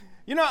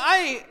You know,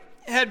 I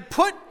had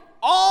put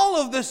all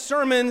of the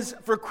sermons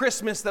for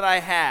Christmas that I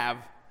have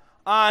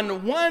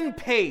on one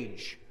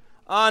page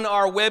on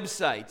our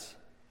website.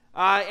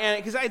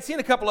 And because I had seen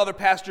a couple other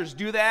pastors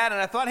do that,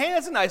 and I thought, hey,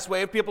 that's a nice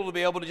way of people to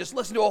be able to just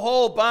listen to a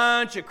whole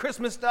bunch of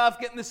Christmas stuff,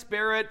 get in the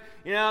spirit.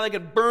 You know, they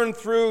could burn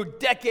through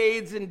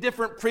decades and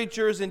different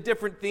preachers and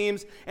different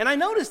themes. And I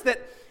noticed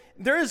that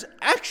there's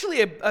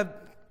actually a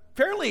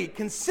fairly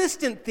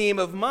consistent theme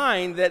of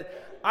mine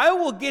that I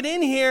will get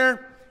in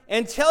here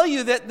and tell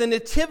you that the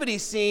nativity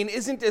scene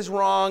isn't as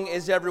wrong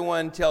as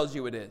everyone tells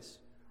you it is.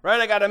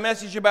 Right? I got a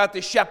message about the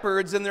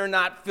shepherds and they're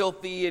not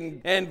filthy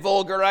and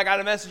vulgar. I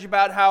got a message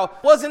about how it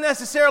wasn't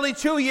necessarily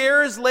 2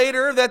 years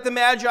later that the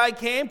Magi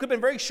came. Could have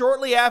been very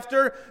shortly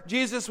after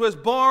Jesus was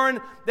born,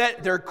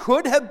 that there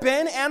could have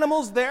been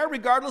animals there,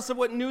 regardless of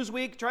what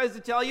Newsweek tries to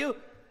tell you.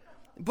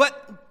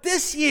 But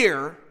this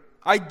year,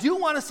 I do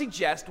want to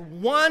suggest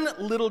one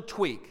little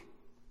tweak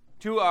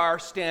to our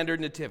standard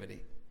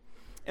nativity.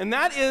 And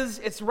that is,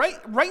 it's right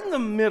in the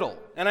middle.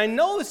 And I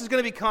know this is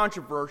going to be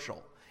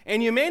controversial.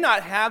 And you may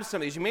not have some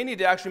of these. You may need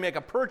to actually make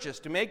a purchase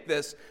to make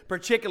this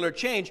particular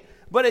change.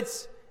 But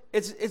it's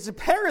a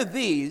pair of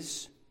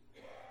these,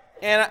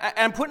 and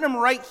I'm putting them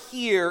right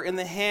here in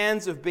the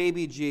hands of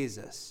baby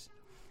Jesus.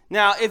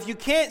 Now, if you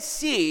can't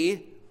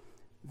see,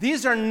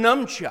 these are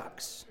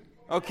nunchucks,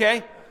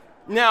 okay?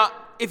 Now,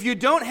 if you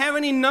don't have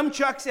any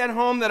nunchucks at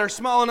home that are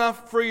small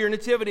enough for your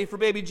nativity for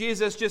baby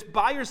Jesus, just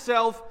buy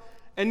yourself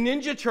a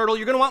Ninja Turtle.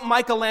 You're going to want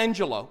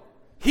Michelangelo.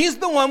 He's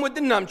the one with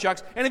the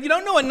nunchucks. And if you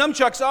don't know what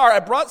nunchucks are, I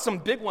brought some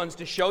big ones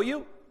to show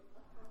you.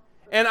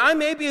 And I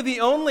may be the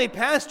only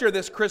pastor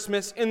this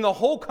Christmas in the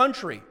whole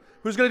country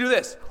who's going to do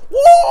this.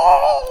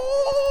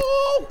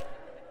 Whoa!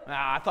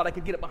 I thought I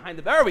could get it behind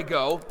the... There we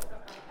go.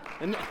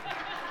 And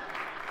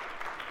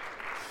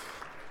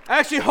I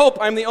actually hope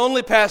I'm the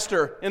only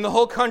pastor in the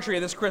whole country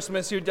this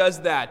Christmas who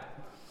does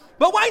that.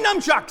 But why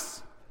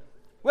nunchucks?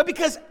 Well,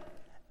 because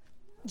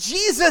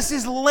Jesus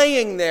is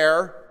laying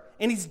there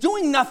and he's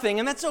doing nothing,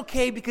 and that's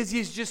okay because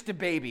he's just a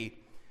baby.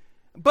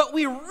 But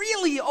we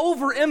really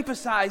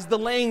overemphasize the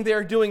laying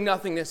there doing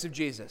nothingness of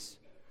Jesus.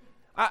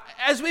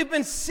 As we've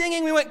been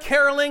singing, we went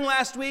caroling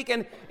last week,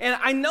 and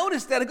I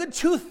noticed that a good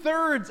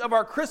 2/3 of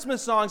our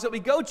Christmas songs that we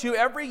go to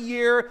every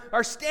year,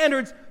 our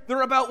standards,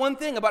 they're about one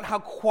thing, about how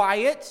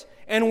quiet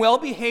and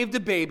well-behaved a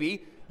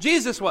baby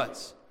Jesus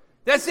was.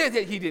 That's it.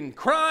 He didn't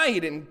cry, he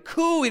didn't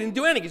coo, he didn't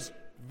do anything. He's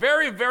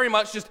very, very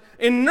much just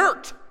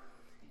inert.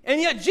 And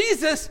yet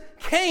Jesus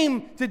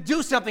came to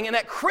do something, and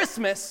at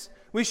Christmas,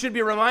 we should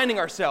be reminding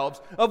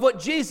ourselves of what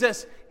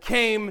Jesus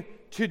came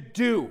to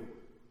do.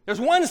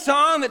 There's one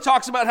song that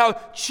talks about how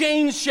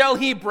chains shall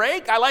he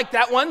break. I like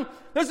that one.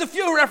 There's a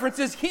few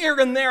references here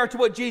and there to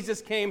what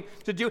Jesus came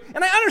to do.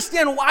 And I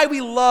understand why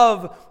we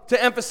love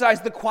to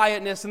emphasize the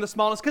quietness and the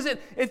smallness, because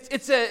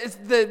it's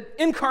the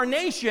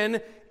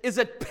incarnation is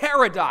a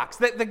paradox,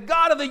 that the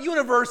God of the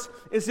universe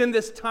is in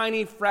this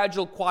tiny,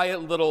 fragile,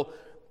 quiet little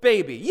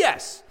baby.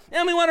 Yes.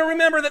 And we want to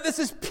remember that this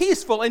is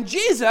peaceful, and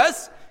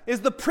Jesus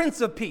is the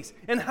Prince of Peace.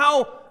 And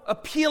how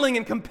appealing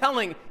and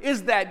compelling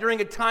is that during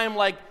a time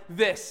like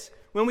this,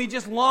 when we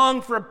just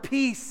long for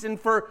peace and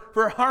for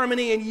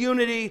harmony and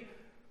unity.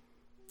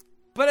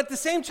 But at the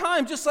same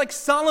time, just like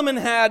Solomon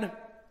had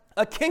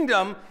a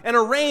kingdom and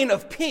a reign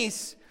of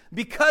peace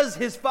because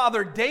his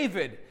father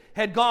David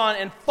had gone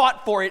and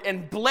fought for it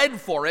and bled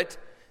for it,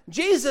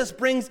 Jesus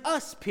brings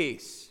us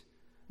peace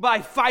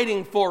by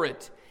fighting for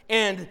it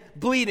and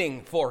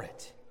bleeding for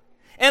it.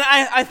 And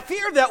I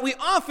fear that we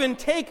often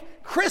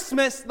take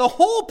Christmas, the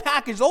whole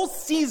package, the whole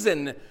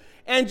season,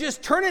 and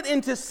just turn it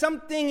into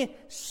something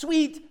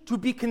sweet to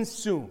be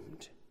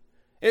consumed.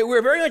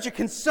 We're very much a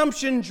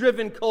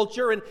consumption-driven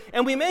culture,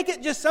 and we make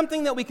it just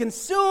something that we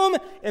consume.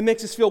 It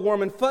makes us feel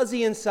warm and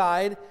fuzzy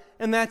inside,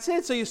 and that's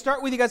it. So you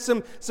start with, you got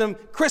some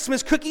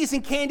Christmas cookies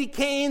and candy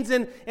canes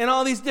and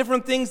all these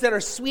different things that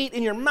are sweet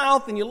in your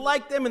mouth, and you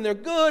like them, and they're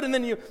good, and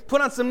then you put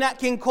on some Nat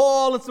King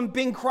Cole and some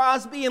Bing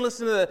Crosby and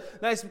listen to the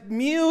nice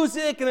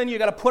music, and then you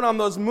got to put on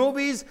those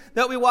movies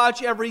that we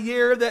watch every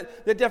year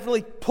that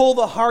definitely pull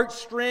the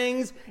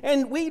heartstrings.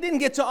 And we didn't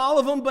get to all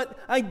of them, but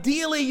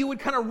ideally you would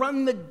kind of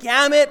run the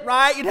gamut,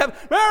 right? You'd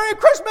have, Merry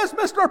Christmas,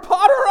 Mr.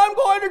 Potter, I'm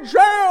going to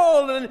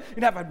jail. And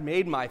you'd have, I've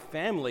made my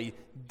family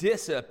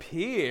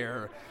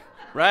disappear.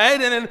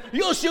 Right? And then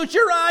you'll shoot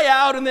your eye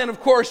out, and then, of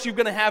course, you're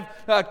going to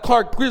have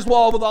Clark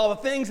Griswold with all the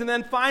things, and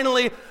then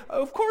finally,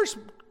 of course,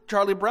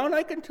 Charlie Brown,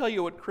 I can tell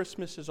you what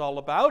Christmas is all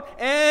about,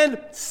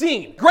 and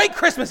scene. Great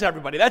Christmas,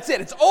 everybody. That's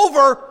it. It's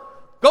over.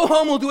 Go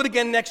home. We'll do it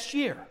again next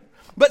year.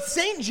 But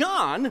St.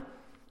 John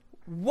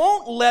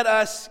won't let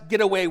us get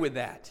away with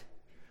that.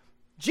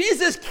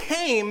 Jesus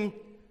came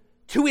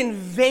to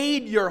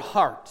invade your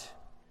heart.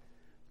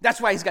 That's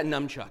why he's got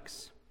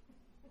nunchucks.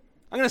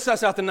 I'm going to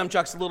suss out the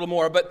nunchucks a little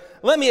more, but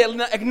let me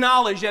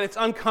acknowledge that it's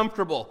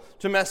uncomfortable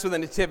to mess with a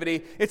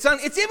nativity. It's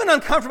even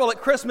uncomfortable at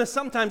Christmas.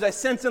 Sometimes I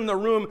sense in the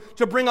room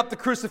to bring up the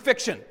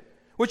crucifixion,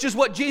 which is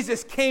what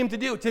Jesus came to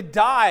do, to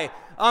die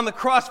on the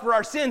cross for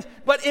our sins.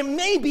 But it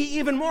may be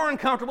even more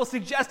uncomfortable to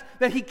suggest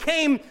that he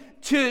came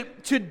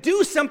to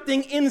do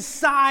something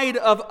inside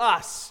of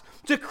us,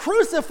 to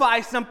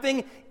crucify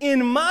something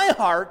in my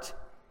heart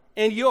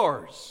and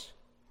yours.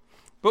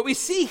 But we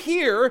see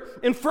here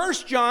in 1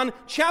 John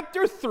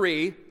chapter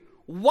 3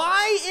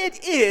 why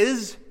it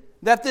is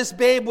that this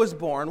babe was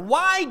born,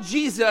 why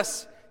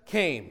Jesus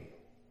came.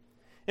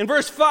 In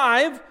verse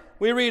 5,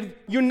 we read,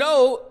 "You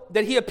know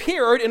that he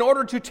appeared in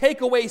order to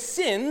take away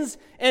sins,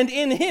 and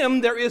in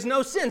him there is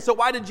no sin." So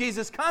why did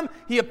Jesus come?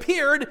 He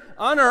appeared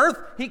on earth.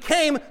 He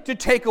came to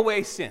take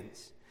away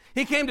sins.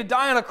 He came to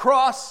die on a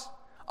cross,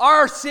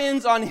 our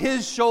sins on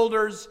his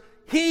shoulders.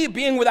 He,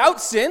 being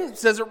without sin,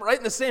 says it right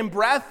in the same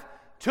breath,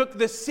 took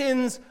the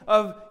sins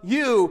of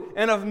you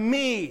and of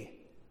me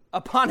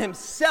upon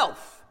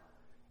himself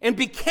and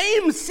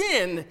became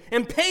sin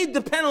and paid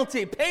the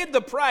penalty, paid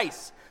the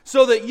price,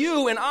 so that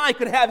you and I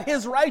could have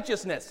his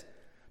righteousness.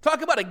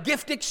 Talk about a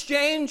gift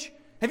exchange.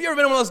 Have you ever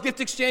been in one of those gift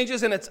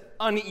exchanges and it's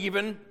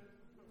uneven?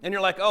 And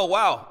you're like, oh,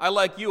 wow, I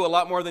like you a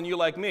lot more than you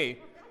like me,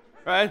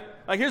 right?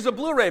 Like, here's a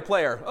Blu-ray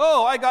player.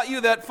 Oh, I got you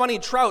that funny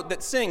trout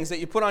that sings that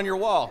you put on your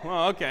wall.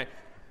 Oh, okay.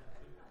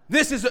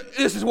 This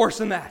is worse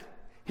than that.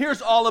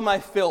 Here's all of my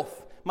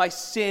filth, my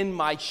sin,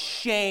 my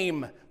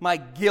shame, my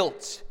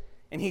guilt.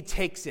 And he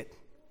takes it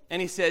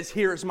and he says,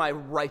 here's my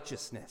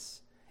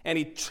righteousness and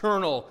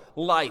eternal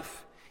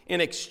life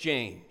in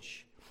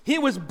exchange. He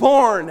was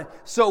born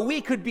so we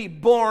could be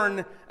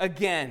born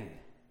again.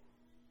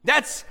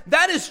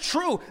 That is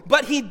true,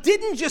 but he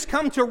didn't just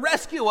come to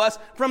rescue us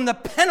from the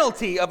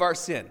penalty of our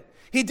sin.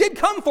 He did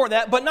come for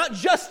that, but not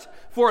just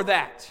for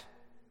that.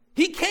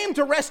 He came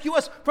to rescue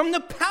us from the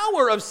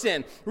power of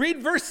sin.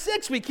 Read verse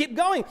 6, we keep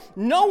going.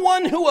 No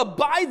one who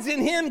abides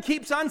in him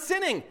keeps on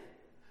sinning.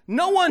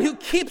 No one who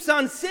keeps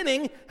on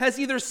sinning has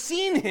either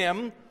seen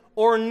him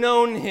or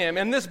known him.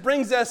 And this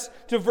brings us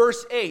to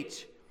verse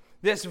 8.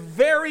 This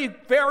very,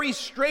 very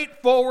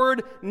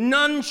straightforward,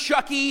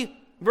 nunchucky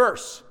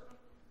verse.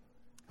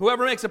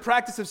 Whoever makes a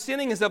practice of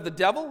sinning is of the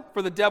devil,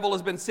 for the devil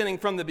has been sinning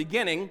from the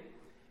beginning.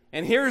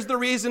 And here's the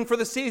reason for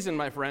the season,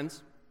 my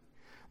friends.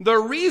 The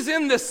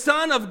reason the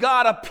Son of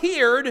God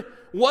appeared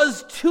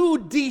was to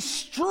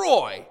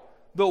destroy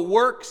the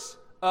works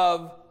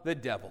of the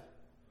devil.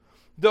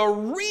 The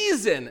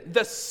reason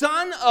the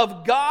Son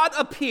of God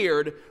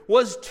appeared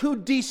was to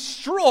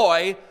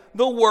destroy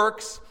the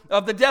works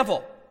of the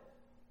devil.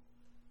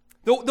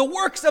 The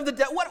works of the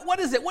devil.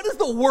 What is it? What is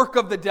the work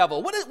of the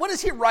devil? What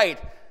does he write?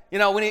 You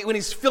know, when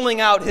he's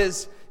filling out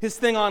his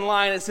thing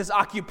online, it says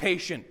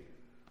occupation.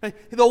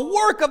 The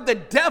work of the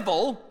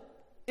devil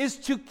is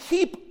to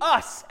keep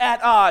us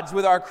at odds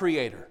with our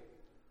Creator,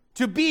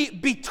 to be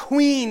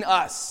between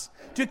us,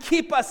 to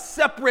keep us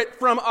separate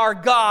from our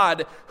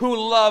God who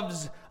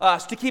loves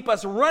us, to keep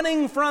us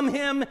running from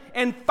him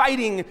and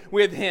fighting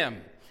with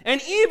him. And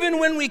even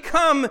when we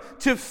come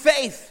to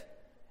faith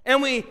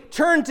and we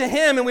turn to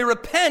him and we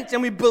repent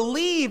and we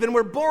believe and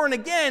we're born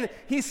again,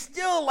 he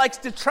still likes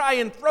to try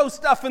and throw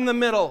stuff in the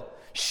middle.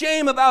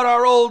 Shame about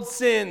our old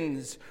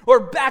sins, or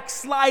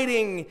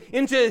backsliding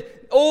into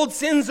old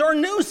sins or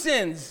new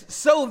sins,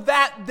 so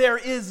that there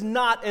is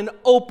not an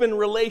open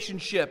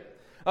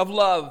relationship of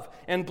love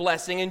and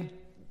blessing. And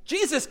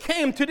Jesus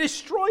came to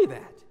destroy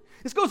that.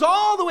 This goes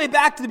all the way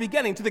back to the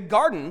beginning, to the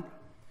garden.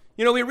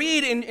 You know, we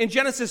read in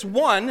Genesis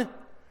 1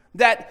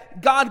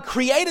 that God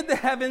created the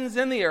heavens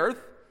and the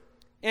earth.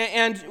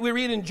 And we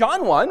read in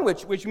John 1,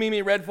 which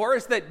Mimi read for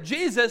us, that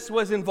Jesus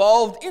was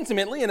involved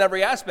intimately in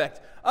every aspect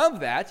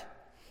of that.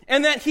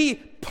 And that he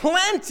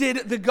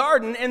planted the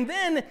garden. And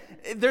then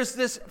there's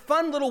this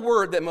fun little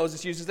word that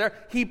Moses uses there.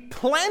 He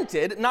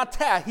planted,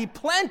 he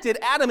planted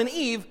Adam and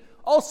Eve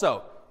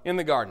also in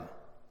the garden.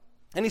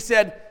 And he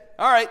said,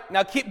 all right,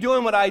 now keep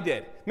doing what I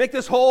did. Make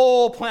this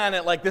whole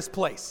planet like this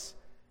place.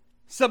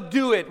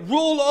 Subdue it,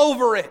 rule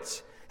over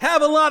it,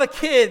 have a lot of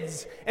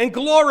kids, and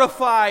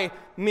glorify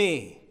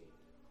me.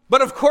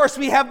 But of course,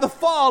 we have the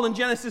fall in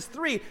Genesis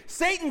 3.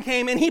 Satan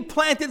came and he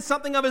planted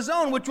something of his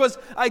own, which was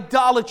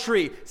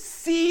idolatry,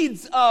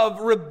 seeds of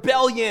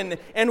rebellion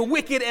and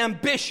wicked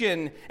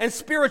ambition and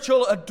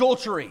spiritual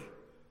adultery.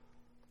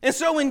 And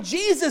so when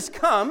Jesus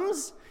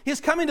comes,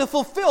 he's coming to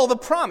fulfill the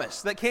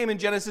promise that came in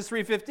Genesis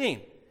 3:15.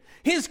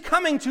 He's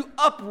coming to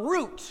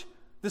uproot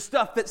the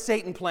stuff that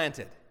Satan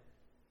planted.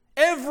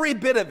 Every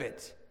bit of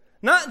it.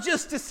 Not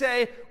just to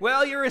say,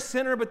 well, you're a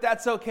sinner, but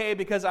that's okay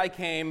because I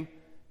came.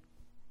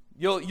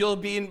 You'll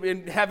be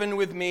in heaven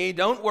with me.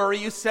 Don't worry.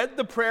 You said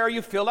the prayer.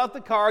 You filled out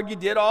the card. You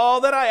did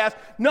all that I asked.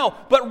 No,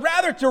 but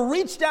rather to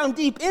reach down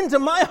deep into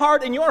my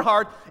heart and your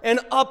heart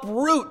and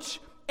uproot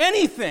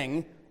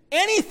anything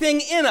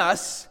in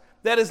us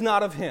that is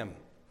not of him.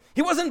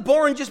 He wasn't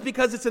born just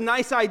because it's a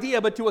nice idea,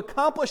 but to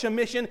accomplish a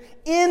mission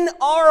in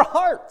our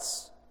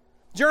hearts.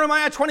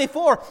 Jeremiah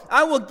 24,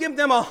 I will give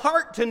them a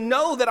heart to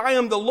know that I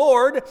am the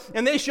Lord,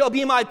 and they shall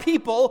be my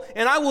people,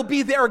 and I will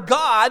be their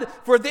God,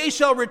 for they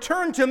shall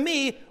return to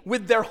me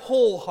with their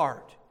whole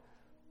heart.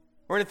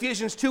 Or in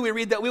Ephesians 2, we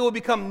read that we will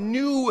become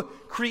new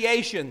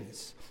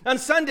creations. On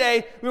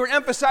Sunday, we were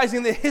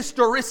emphasizing the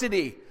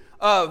historicity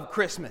of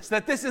Christmas.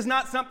 That this is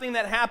not something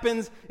that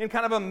happens in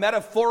kind of a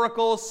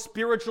metaphorical,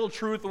 spiritual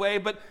truth way,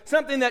 but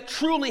something that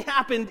truly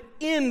happened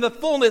in the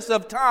fullness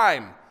of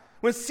time.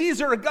 When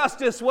Caesar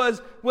Augustus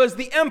was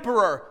the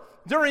emperor,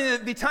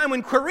 during the time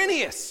when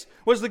Quirinius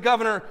was the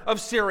governor of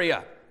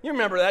Syria. You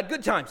remember that,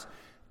 good times.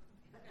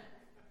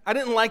 I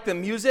didn't like the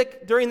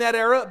music during that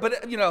era,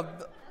 but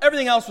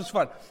everything else was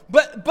fun.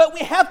 But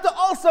we have to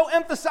also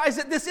emphasize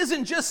that this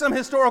isn't just some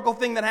historical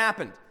thing that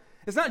happened.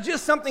 It's not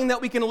just something that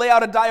we can lay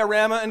out a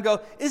diorama and go,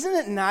 isn't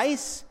it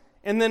nice?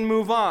 And then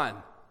move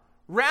on.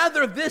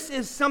 Rather, this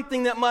is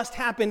something that must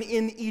happen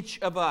in each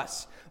of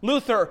us.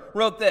 Luther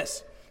wrote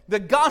this: the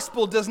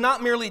gospel does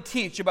not merely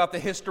teach about the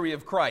history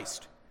of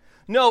Christ.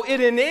 No, it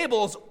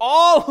enables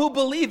all who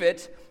believe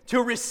it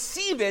to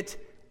receive it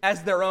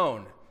as their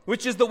own,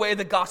 which is the way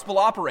the gospel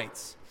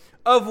operates.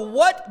 Of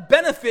what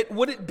benefit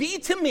would it be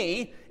to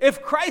me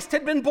if Christ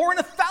had been born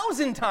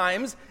 1,000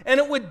 times and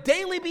it would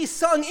daily be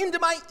sung into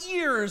my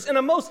ears in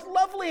a most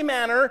lovely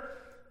manner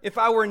if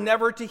I were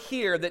never to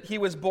hear that he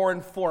was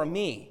born for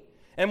me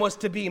and was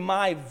to be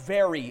my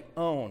very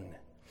own?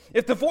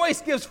 If the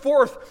voice gives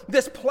forth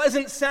this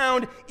pleasant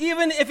sound,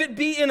 even if it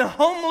be in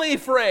homely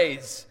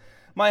phrase,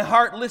 my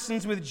heart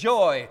listens with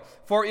joy,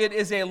 for it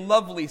is a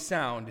lovely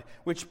sound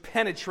which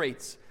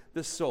penetrates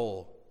the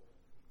soul.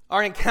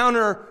 Our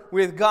encounter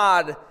with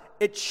God,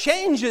 it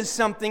changes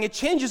something. It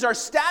changes our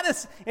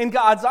status in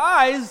God's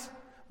eyes,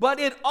 but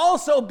it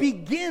also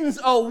begins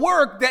a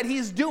work that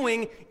he's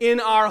doing in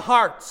our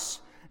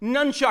hearts.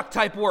 Nunchuck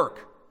type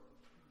work.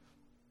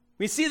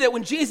 We see that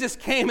when Jesus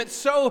came, it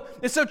so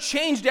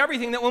changed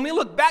everything that when we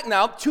look back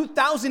now,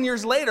 2,000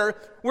 years later,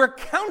 we're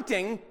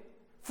counting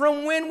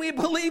from when we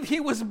believe he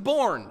was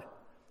born.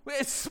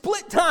 It's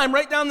split time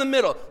right down the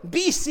middle,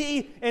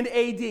 BC and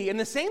AD. And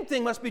the same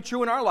thing must be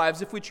true in our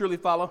lives if we truly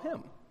follow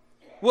him.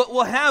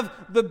 We'll have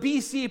the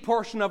BC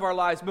portion of our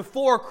lives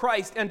before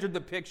Christ entered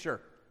the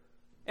picture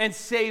and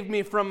saved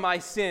me from my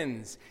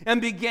sins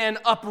and began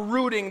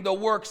uprooting the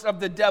works of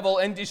the devil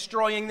and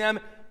destroying them,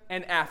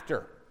 and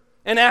after.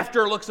 And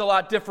after looks a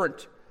lot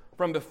different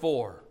from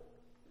before.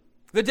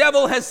 The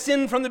devil has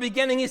sinned from the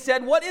beginning. He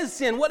said, what is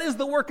sin? What is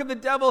the work of the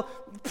devil?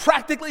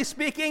 Practically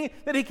speaking,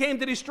 that he came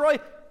to destroy.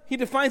 He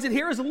defines it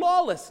here as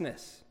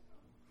lawlessness.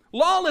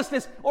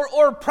 Lawlessness,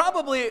 or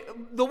probably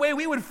the way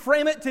we would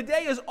frame it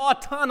today, is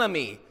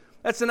autonomy.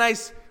 That's a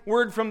nice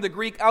word from the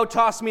Greek,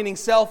 autos meaning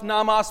self,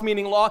 nomos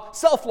meaning law,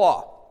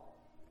 self-law.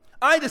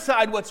 I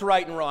decide what's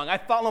right and wrong. I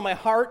follow my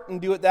heart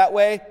and do it that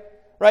way,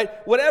 right?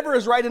 Whatever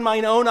is right in my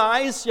own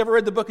eyes. You ever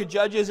read the book of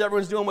Judges?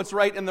 Everyone's doing what's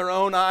right in their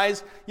own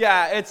eyes.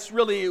 Yeah, it's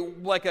really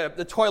like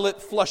the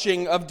toilet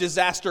flushing of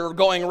disaster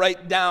going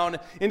right down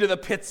into the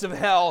pits of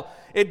hell.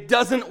 It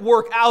doesn't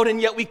work out, and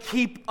yet we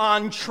keep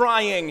on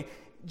trying.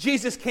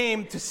 Jesus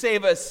came to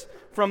save us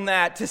from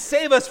that, to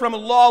save us from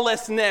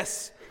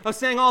lawlessness, of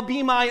saying, I'll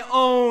be my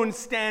own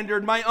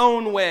standard, my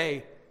own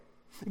way.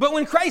 But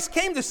when Christ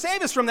came to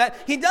save us from that,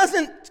 he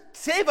doesn't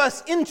save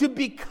us into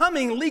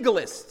becoming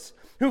legalists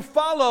who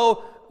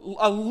follow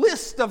a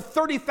list of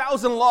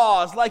 30,000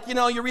 laws. Like,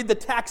 you read the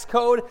tax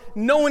code,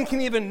 no one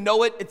can even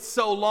know it. It's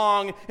so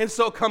long and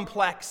so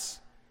complex.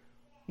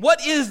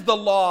 What is the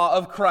law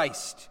of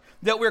Christ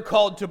that we're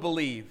called to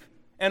believe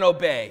and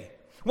obey?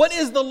 What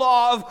is the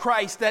law of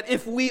Christ that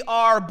if we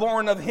are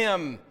born of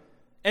him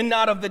and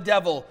not of the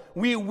devil,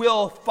 we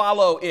will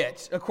follow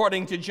it,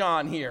 according to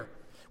John here?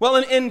 Well,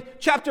 in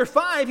chapter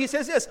 5, he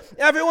says this: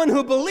 everyone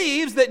who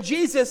believes that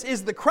Jesus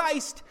is the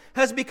Christ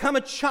has become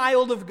a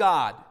child of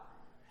God.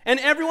 And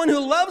everyone who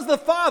loves the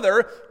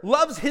Father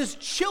loves his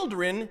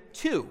children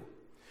too.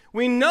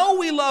 We know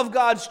we love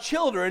God's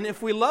children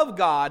if we love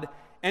God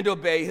and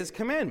obey his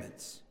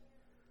commandments.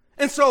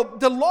 And so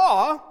the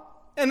law,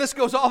 and this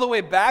goes all the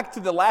way back to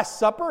the Last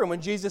Supper, and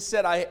when Jesus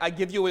said, I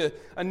give you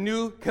a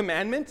new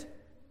commandment,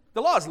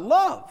 the law is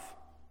love.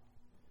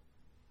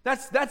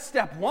 That's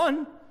step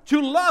one. To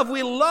love,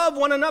 we love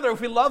one another. If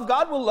we love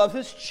God, we'll love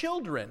his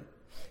children.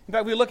 In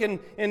fact, we look in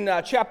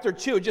chapter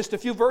 2, just a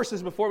few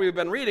verses before we've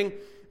been reading.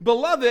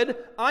 Beloved,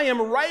 I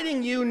am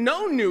writing you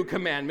no new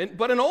commandment,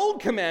 but an old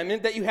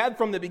commandment that you had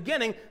from the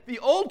beginning. The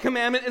old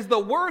commandment is the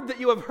word that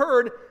you have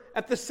heard.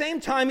 At the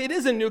same time, it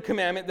is a new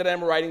commandment that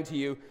I'm writing to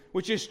you,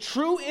 which is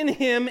true in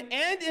him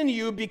and in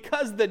you,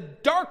 because the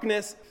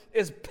darkness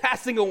is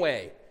passing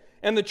away,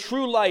 and the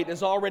true light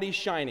is already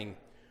shining.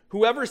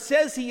 Whoever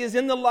says he is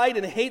in the light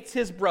and hates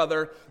his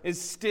brother is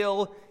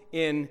still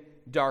in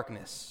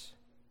darkness.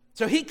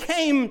 So he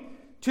came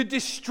to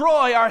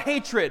destroy our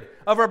hatred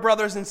of our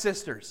brothers and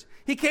sisters.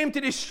 He came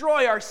to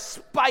destroy our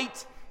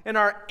spite and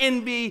our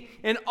envy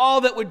and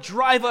all that would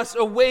drive us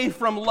away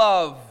from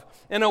love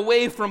and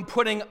away from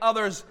putting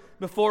others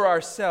before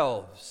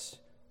ourselves.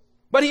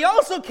 But he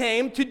also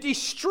came to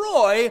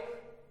destroy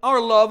our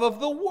love of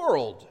the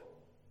world.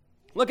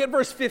 Look at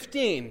verse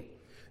 15.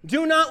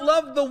 Do not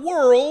love the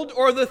world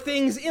or the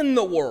things in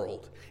the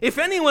world. If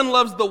anyone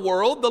loves the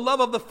world, the love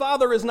of the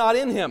Father is not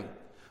in him.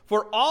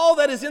 For all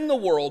that is in the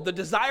world, the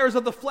desires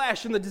of the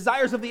flesh and the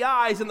desires of the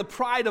eyes and the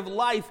pride of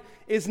life,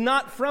 is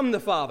not from the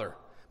Father,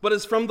 but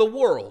is from the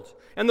world,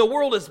 and the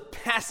world is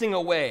passing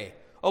away,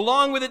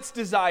 along with its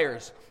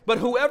desires. But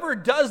whoever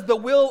does the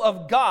will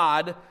of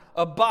God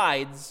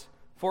abides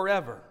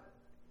forever.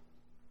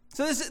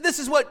 So this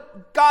is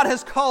what God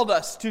has called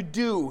us to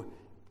do,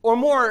 or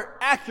more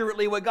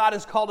accurately, what God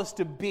has called us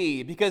to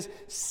be, because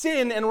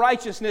sin and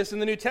righteousness in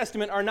the New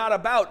Testament are not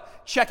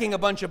about checking a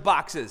bunch of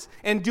boxes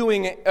and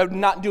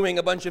not doing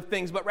a bunch of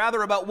things, but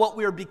rather about what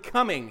we're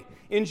becoming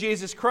in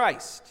Jesus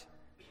Christ.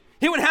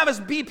 He would have us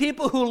be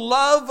people who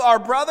love our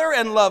brother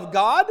and love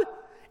God,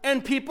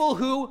 and people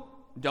who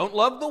don't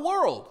love the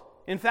world.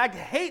 In fact,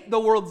 hate the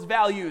world's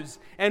values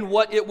and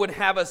what it would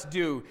have us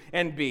do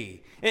and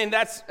be. And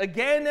that's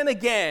again and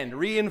again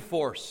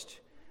reinforced.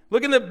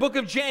 Look in the book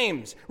of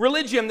James.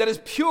 Religion that is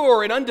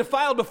pure and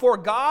undefiled before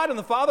God and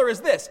the Father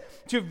is this: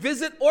 to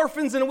visit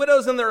orphans and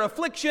widows in their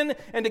affliction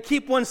and to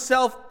keep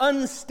oneself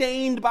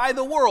unstained by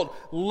the world.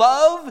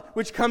 Love,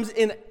 which comes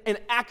in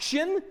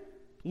action,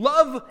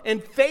 love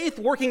and faith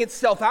working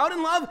itself out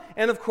in love,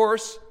 and of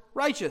course,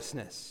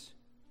 righteousness.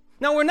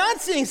 Now, we're not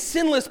seeing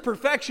sinless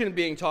perfection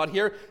being taught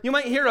here. You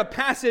might hear a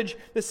passage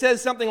that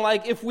says something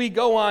like, if we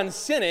go on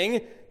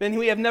sinning, then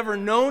we have never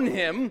known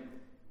him.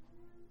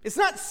 It's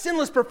not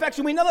sinless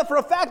perfection. We know that for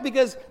a fact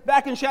because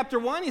back in chapter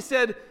 1, he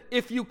said,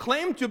 if you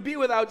claim to be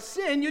without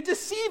sin, you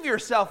deceive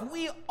yourself.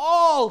 We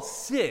all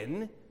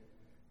sin.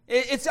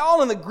 It's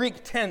all in the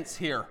Greek tense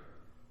here.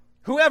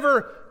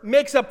 Whoever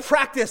makes a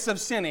practice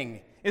of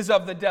sinning is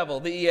of the devil,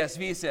 the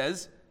ESV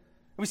says.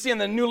 We see in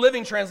the New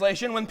Living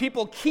Translation, when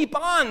people keep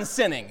on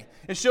sinning,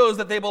 it shows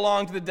that they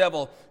belong to the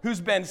devil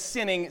who's been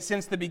sinning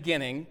since the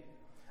beginning.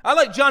 I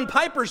like John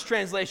Piper's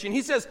translation.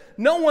 He says,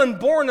 no one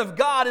born of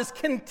God is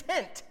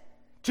content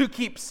to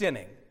keep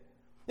sinning.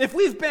 If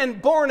we've been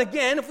born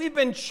again, if we've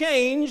been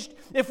changed,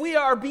 if we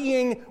are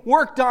being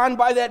worked on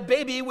by that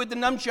baby with the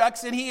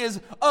nunchucks and he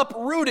is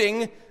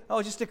uprooting,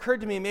 it just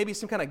occurred to me maybe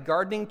some kind of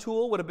gardening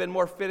tool would have been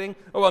more fitting.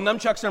 Oh, well,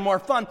 nunchucks are more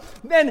fun.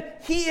 Then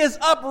he is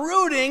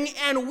uprooting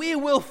and we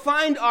will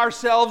find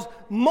ourselves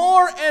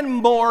more and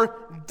more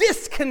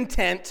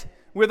discontent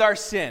with our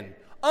sin,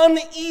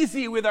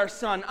 uneasy with our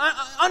sin,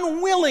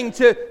 unwilling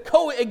to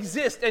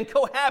coexist and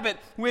cohabit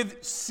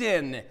with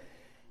sin,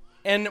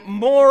 and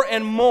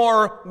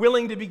more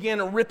willing to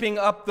begin ripping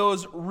up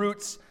those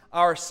roots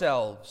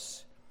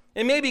ourselves.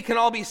 It maybe can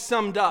all be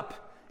summed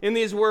up in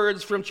these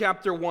words from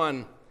chapter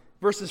 1,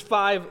 verses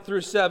 5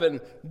 through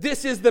 7.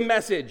 This is the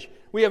message.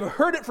 We have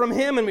heard it from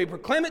him and we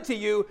proclaim it to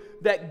you,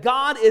 that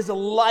God is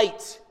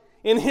light.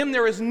 In him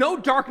there is no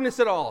darkness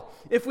at all.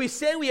 If we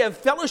say we have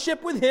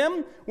fellowship with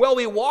him while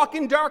we walk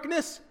in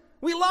darkness,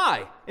 we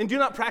lie and do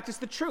not practice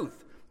the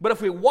truth. But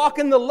if we walk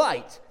in the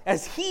light,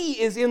 as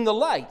he is in the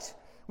light,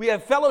 we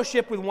have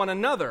fellowship with one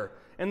another,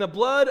 and the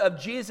blood of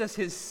Jesus,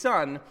 his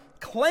Son,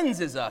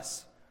 cleanses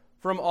us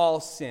from all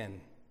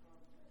sin.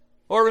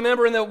 Or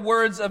remember in the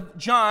words of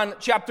John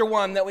chapter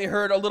 1 that we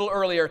heard a little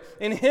earlier,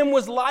 in him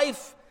was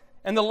life,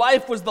 and the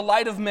life was the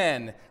light of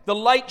men. The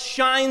light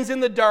shines in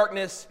the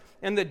darkness,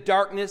 and the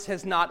darkness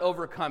has not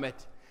overcome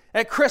it.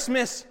 At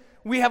Christmas,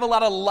 we have a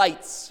lot of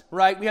lights,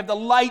 right? We have the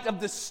light of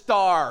the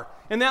star,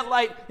 and that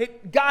light,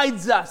 it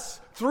guides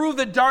us through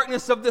the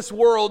darkness of this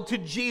world to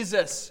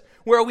Jesus,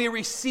 where we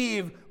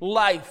receive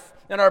life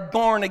and are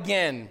born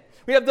again.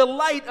 We have the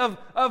light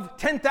of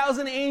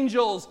 10,000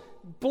 angels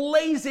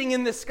blazing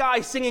in the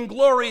sky, singing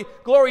glory,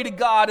 glory to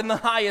God in the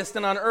highest,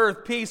 and on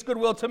earth peace,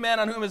 goodwill to men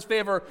on whom his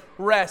favor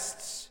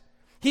rests.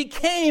 He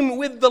came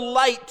with the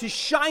light to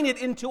shine it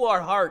into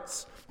our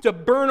hearts, to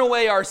burn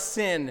away our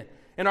sin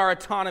and our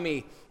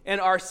autonomy and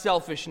our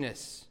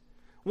selfishness.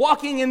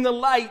 Walking in the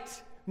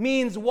light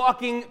means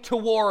walking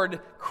toward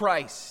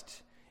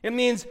Christ. It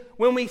means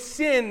when we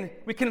sin,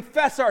 we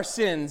confess our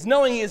sins,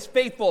 knowing he is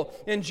faithful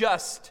and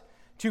just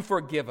to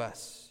forgive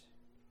us.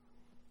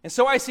 And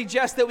so I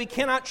suggest that we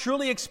cannot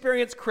truly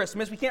experience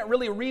Christmas, we can't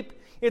really reap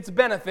its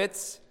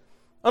benefits,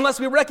 unless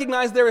we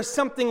recognize there is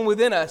something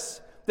within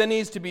us that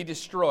needs to be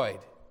destroyed.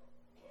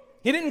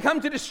 He didn't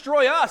come to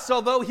destroy us,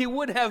 although he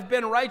would have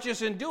been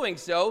righteous in doing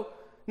so.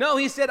 No,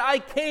 he said, I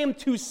came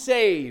to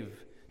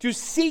save, to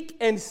seek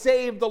and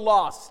save the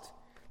lost.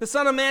 The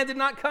Son of Man did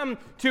not come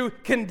to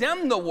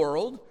condemn the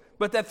world,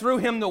 but that through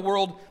him the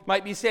world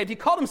might be saved. He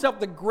called himself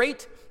the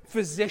great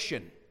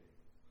physician.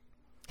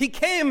 He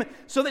came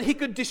so that he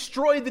could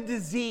destroy the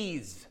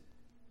disease,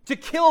 to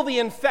kill the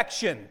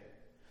infection,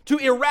 to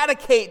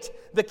eradicate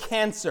the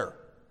cancer.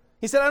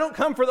 He said, I don't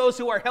come for those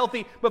who are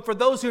healthy, but for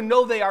those who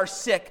know they are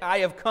sick, I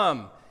have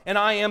come, and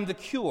I am the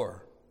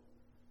cure.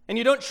 And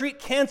you don't treat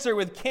cancer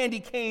with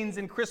candy canes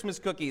and Christmas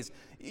cookies.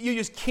 You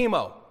use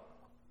chemo.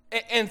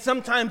 And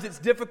sometimes it's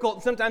difficult,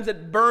 and sometimes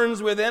it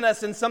burns within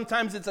us, and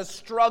sometimes it's a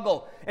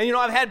struggle. And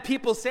I've had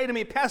people say to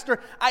me, Pastor,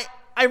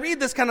 I read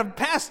this kind of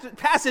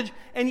passage,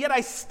 and yet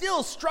I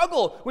still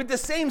struggle with the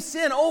same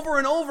sin over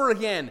and over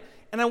again.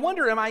 And I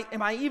wonder, am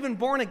I even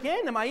born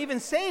again? Am I even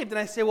saved? And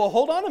I say, well,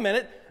 hold on a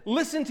minute.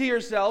 Listen to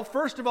yourself.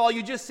 First of all,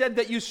 you just said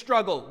that you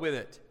struggle with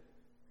it.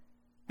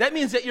 That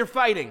means that you're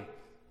fighting.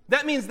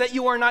 That means that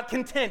you are not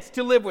content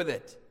to live with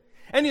it.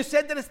 And you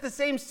said that it's the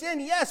same sin,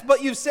 yes,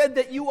 but you've said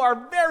that you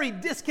are very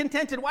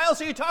discontented. Why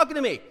else are you talking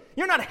to me?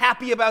 You're not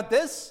happy about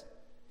this.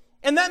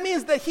 And that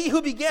means that he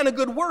who began a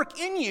good work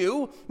in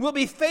you will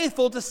be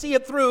faithful to see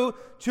it through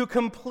to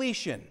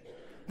completion.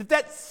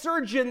 That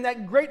surgeon,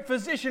 that great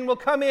physician will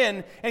come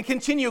in and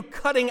continue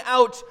cutting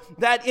out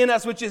that in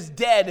us which is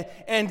dead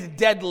and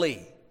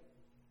deadly.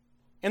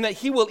 And that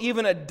he will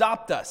even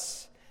adopt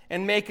us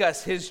and make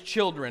us his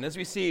children, as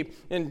we see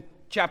in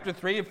chapter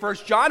 3 of 1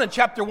 John and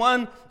chapter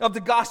 1 of the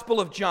Gospel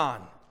of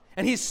John.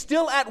 And he's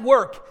still at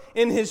work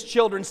in his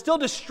children, still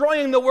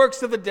destroying the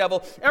works of the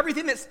devil.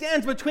 Everything that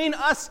stands between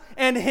us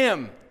and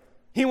him,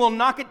 he will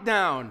knock it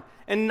down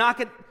and knock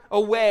it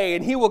away,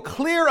 and he will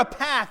clear a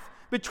path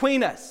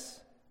between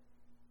us.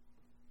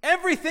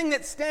 Everything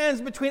that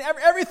stands between,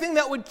 everything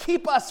that would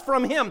keep us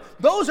from him,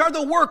 those are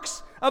the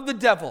works of the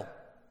devil,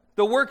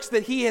 the works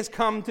that he has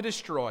come to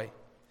destroy.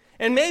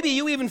 And maybe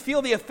you even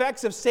feel the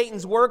effects of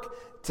Satan's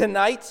work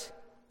tonight.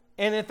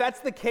 And if that's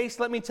the case,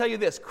 let me tell you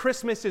this: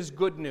 Christmas is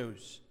good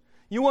news.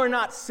 You are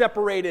not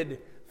separated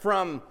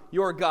from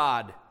your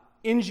God.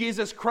 In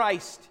Jesus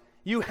Christ,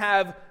 you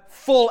have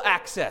full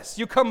access.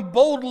 You come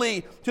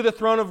boldly to the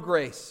throne of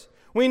grace.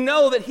 We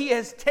know that he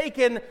has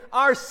taken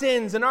our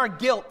sins and our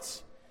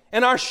guilt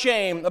and our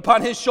shame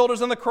upon his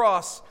shoulders on the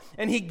cross,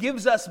 and he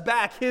gives us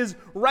back his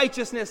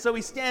righteousness, so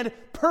we stand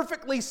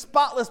perfectly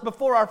spotless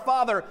before our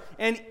Father.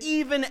 And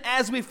even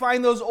as we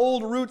find those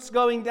old roots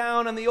going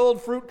down and the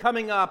old fruit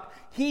coming up,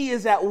 he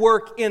is at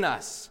work in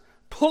us,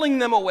 pulling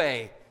them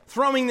away,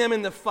 throwing them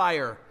in the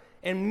fire,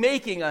 and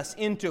making us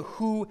into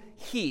who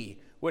he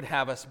would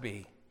have us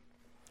be.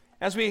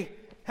 As we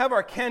have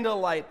our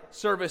candlelight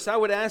service, I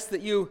would ask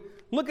that you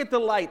look at the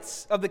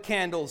lights of the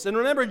candles and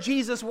remember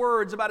Jesus'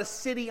 words about a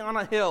city on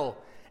a hill.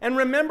 And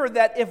remember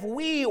that if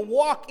we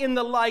walk in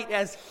the light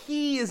as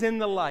he is in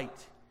the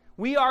light,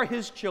 we are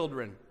his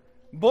children,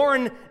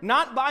 born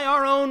not by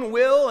our own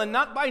will and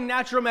not by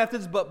natural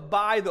methods, but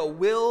by the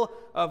will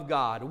of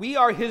God. We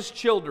are his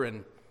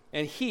children,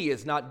 and he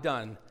is not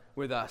done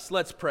with us.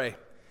 Let's pray.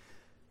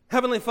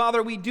 Heavenly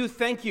Father, we do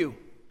thank you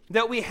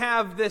that we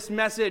have this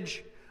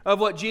message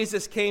of what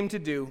Jesus came to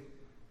do.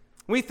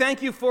 We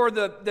thank you for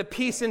the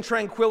peace and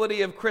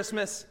tranquility of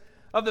Christmas,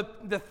 of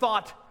the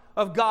thought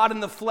of God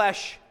in the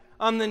flesh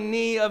on the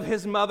knee of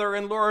his mother.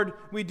 And Lord,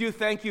 we do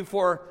thank you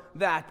for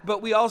that.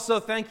 But we also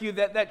thank you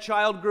that that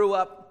child grew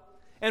up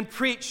and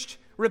preached,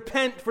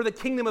 repent, for the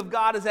kingdom of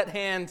God is at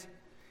hand,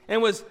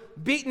 and was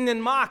beaten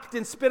and mocked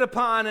and spit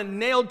upon and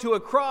nailed to a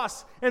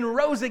cross and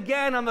rose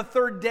again on the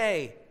third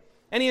day.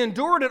 And he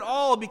endured it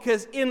all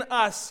because in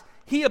us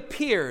he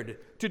appeared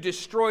to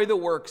destroy the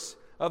works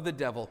of the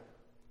devil.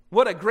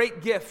 What a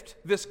great gift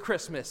this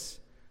Christmas.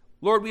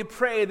 Lord, we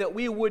pray that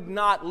we would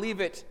not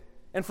leave it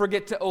and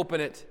forget to open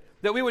it,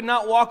 that we would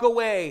not walk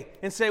away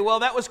and say, well,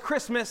 that was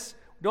Christmas,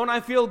 don't I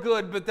feel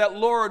good? But that,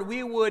 Lord,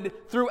 we would,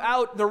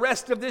 throughout the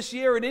rest of this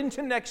year and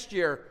into next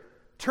year,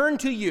 turn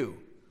to you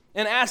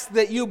and ask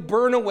that you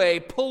burn away,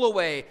 pull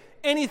away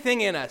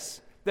anything in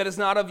us that is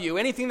not of you,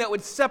 anything that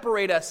would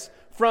separate us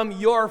from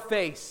your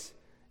face,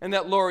 and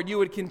that, Lord, you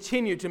would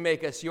continue to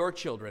make us your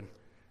children.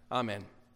 Amen.